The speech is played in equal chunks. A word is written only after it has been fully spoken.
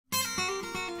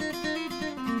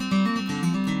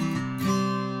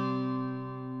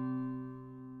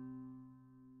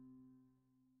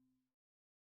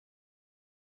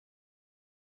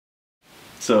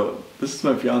So this is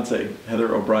my fiance,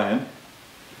 Heather O'Brien.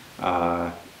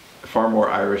 Far more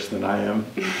Irish than I am,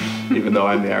 even though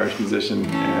I'm the Irish musician.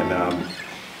 And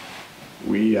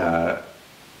we rarely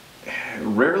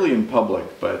in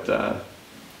public, but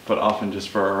often just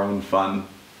for our own fun,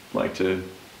 like to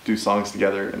do songs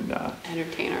together and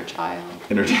entertain our child.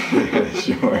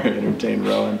 Entertain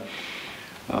Rowan.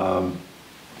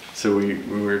 So we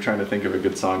were trying to think of a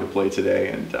good song to play today,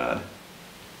 and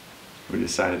we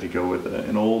decided to go with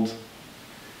an old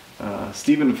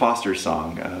Stephen Foster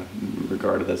song,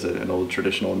 regarded as an old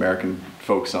traditional American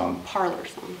folk song. Parlor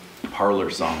song. Parlor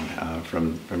song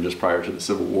from just prior to the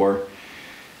Civil War.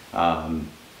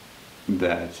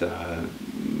 That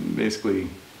basically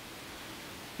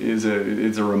is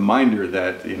a reminder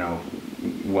that, you know,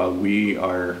 while we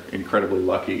are incredibly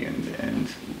lucky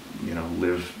and you know,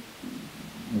 live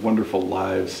wonderful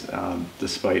lives,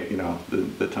 despite, you know,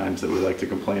 the times that we like to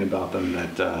complain about them,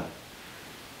 that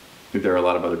there are a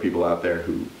lot of other people out there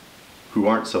who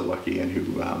aren't so lucky and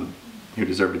who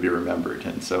deserve to be remembered.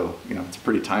 And so, you know, it's a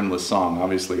pretty timeless song.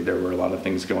 Obviously, there were a lot of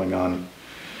things going on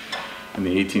in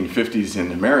the 1850s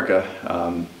in America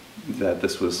that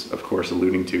this was, of course,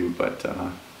 alluding to, but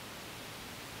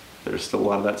there's still a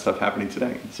lot of that stuff happening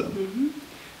today. So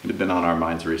it had been on our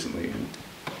minds recently, and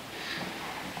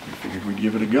we figured we'd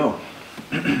give it a go.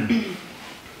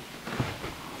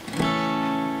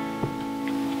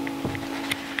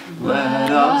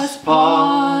 Let us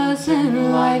pause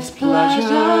in life's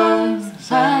pleasures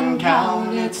and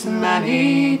count its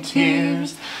many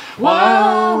tears,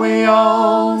 while we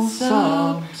all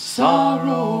sorrow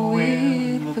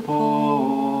with the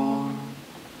poor.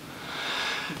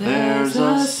 There's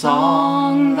a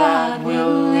song that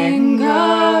will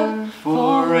linger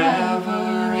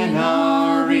forever in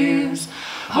our ears.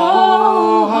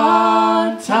 Oh,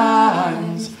 hard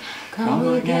times come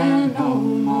again no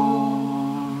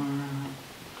more.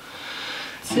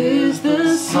 'Tis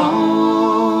the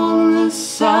song, the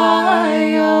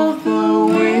sigh of the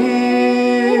weary.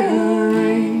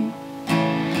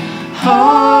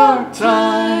 Hard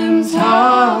times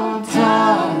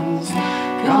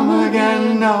come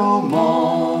again no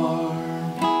more.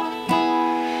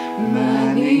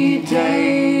 Many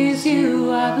days you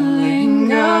have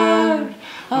lingered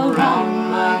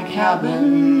around my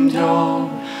cabin door.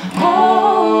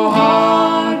 Oh,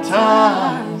 hard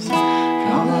times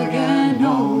come again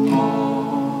no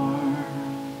more.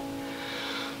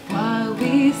 While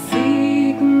we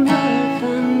seek mirth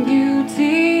and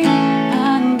beauty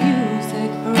and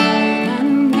music bright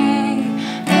and gay,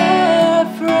 their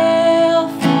frail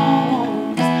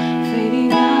forms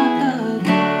fading at the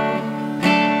door.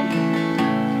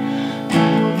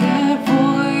 Though their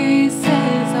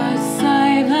voices are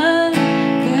silent,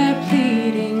 their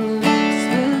pleading looks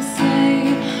will say,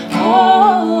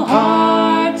 oh,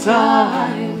 hard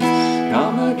times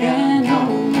come again no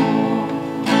more.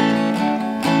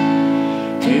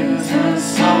 Here's a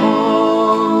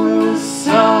song, the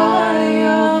sigh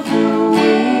of the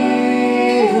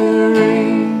weary.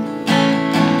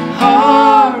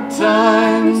 Hard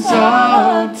times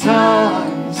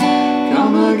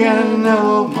come again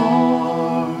no more.